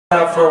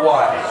for a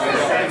while,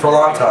 for a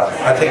long time.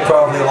 I think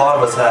probably a lot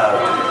of us have.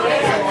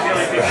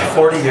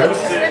 40 years?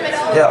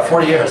 Yeah,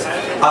 40 years.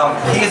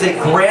 He's a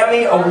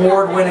Grammy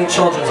award-winning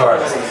children's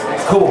artist.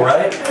 Cool,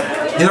 right?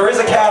 Yeah, there is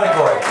a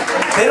category.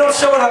 They don't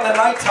show it on the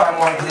nighttime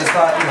one because it's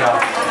not, you know,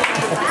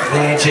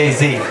 they ain't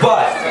Jay-Z.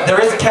 But there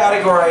is a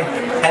category,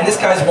 and this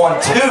guy's won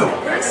 2.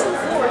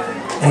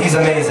 And he's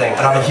amazing,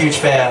 and I'm a huge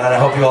fan, and I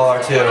hope you all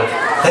are too.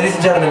 Ladies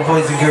and gentlemen,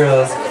 boys and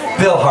girls,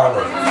 Bill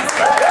Harley.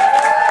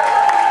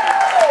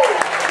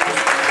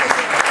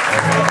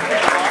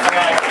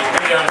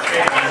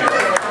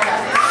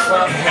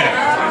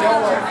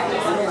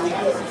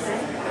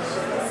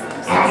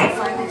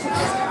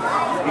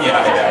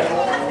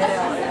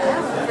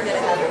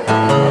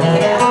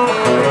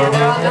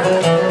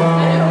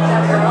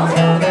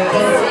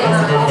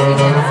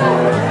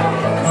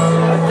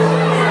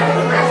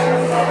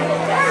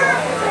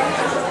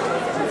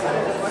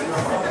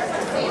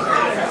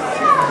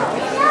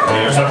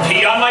 There's a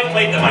pea on my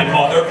plate that my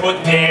mother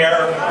put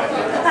there.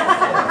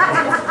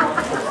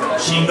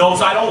 She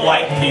knows I don't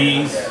like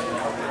peas,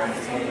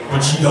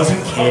 but she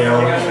doesn't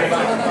care.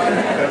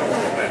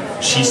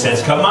 She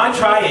says, come on,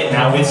 try it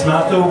now, it's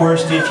not the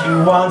worst. If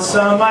you want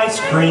some ice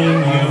cream,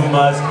 you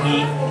must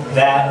eat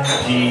that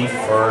pea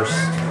first.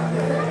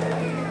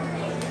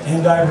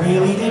 And I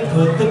really did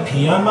put the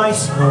pea on my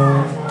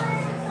spoon.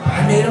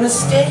 I made a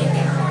mistake.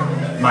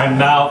 My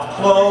mouth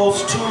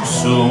closed too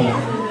soon.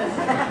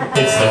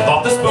 It slipped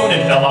off the spoon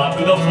and fell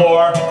onto the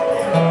floor.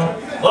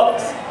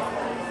 Whoops.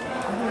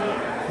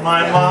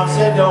 My mom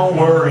said, don't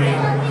worry,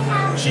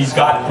 she's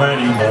got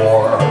plenty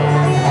more.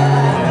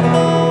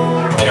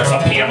 There's a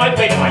pea on my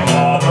plate my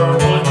mother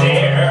put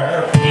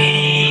there.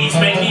 Peas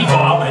make me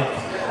vomit,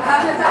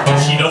 but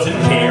she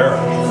doesn't care.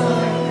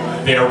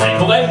 They're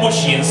wrinkled and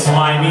mushy and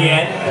slimy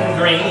and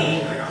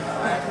green.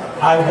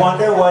 I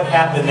wonder what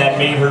happened that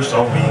made her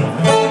so mean.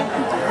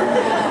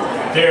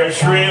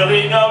 There's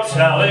really no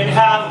telling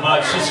how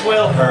much this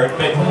will hurt,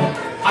 but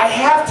I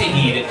have to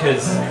eat it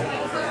because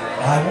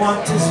I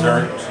want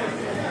dessert.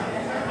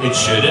 It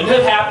shouldn't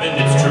have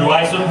happened, it's true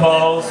I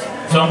suppose.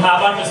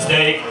 Somehow by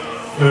mistake,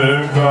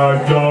 and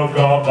I dug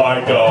up my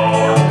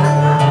door.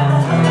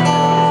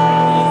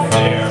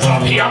 There's a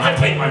pea on my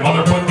plate my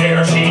mother put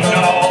there. She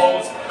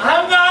knows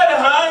I'm not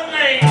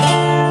hungry,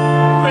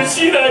 but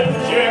she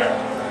doesn't care.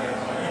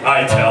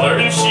 I tell her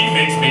if she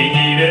makes me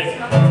eat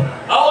it,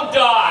 I'll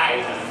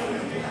die.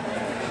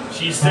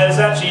 She says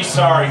that she's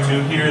sorry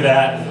to hear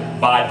that.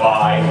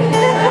 Bye-bye.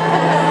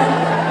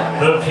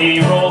 The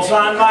pea rolls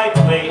on my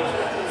plate,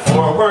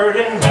 forward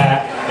and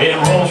back. It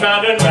rolls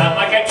round and round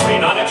like a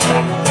train on a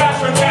track.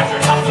 Faster and faster,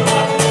 tough and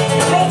tough.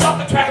 It rolls off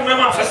the track and my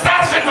mom says,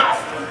 that's enough!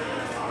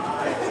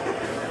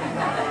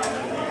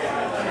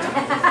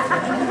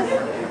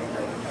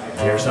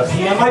 There's a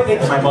pea on my plate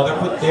that my mother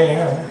put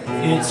there.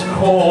 It's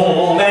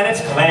cold and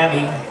it's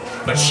clammy,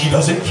 but she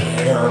doesn't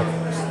care.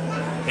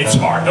 It's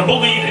hard to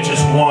believe that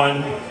just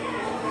one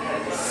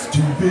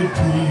stupid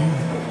pea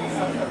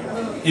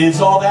is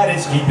all that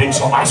is keeping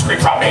some ice cream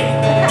from me.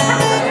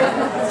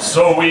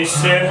 So we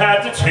sit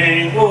at the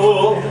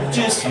table,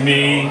 just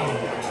me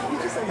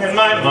and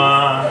my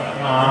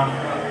mom,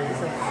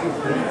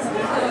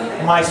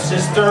 my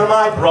sister,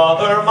 my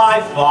brother, my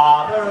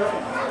father,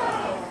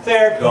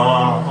 they're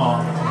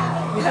gone.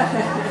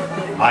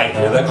 I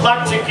hear the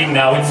clock ticking,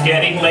 now it's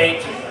getting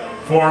late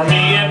for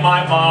me and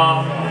my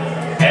mom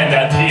and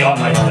that pea on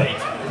my plate.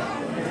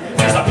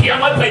 There's a pea on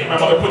my plate my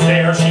mother put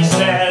there. She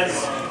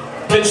says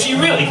that she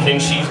really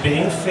thinks she's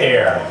being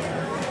fair.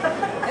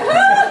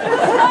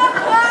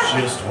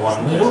 Just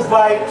one little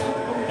bite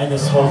and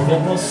this whole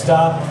thing will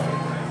stop,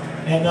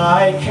 and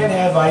I can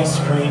have ice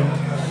cream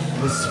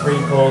with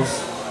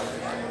sprinkles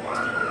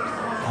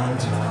on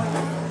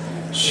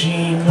top.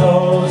 She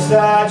knows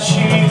that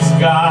she's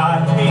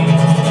got me.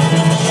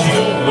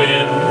 She'll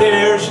win,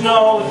 there's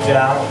no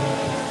doubt.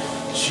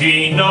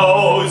 She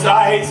knows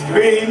ice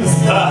cream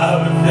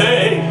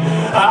someday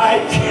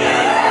I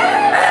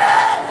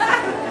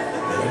can't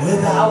live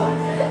without.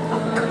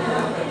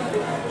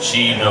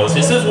 She knows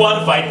this is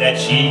one fight that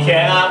she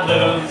cannot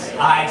lose.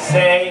 I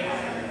say,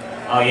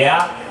 oh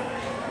yeah?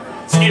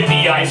 Skip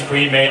the ice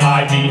cream, may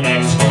I be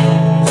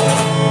excused.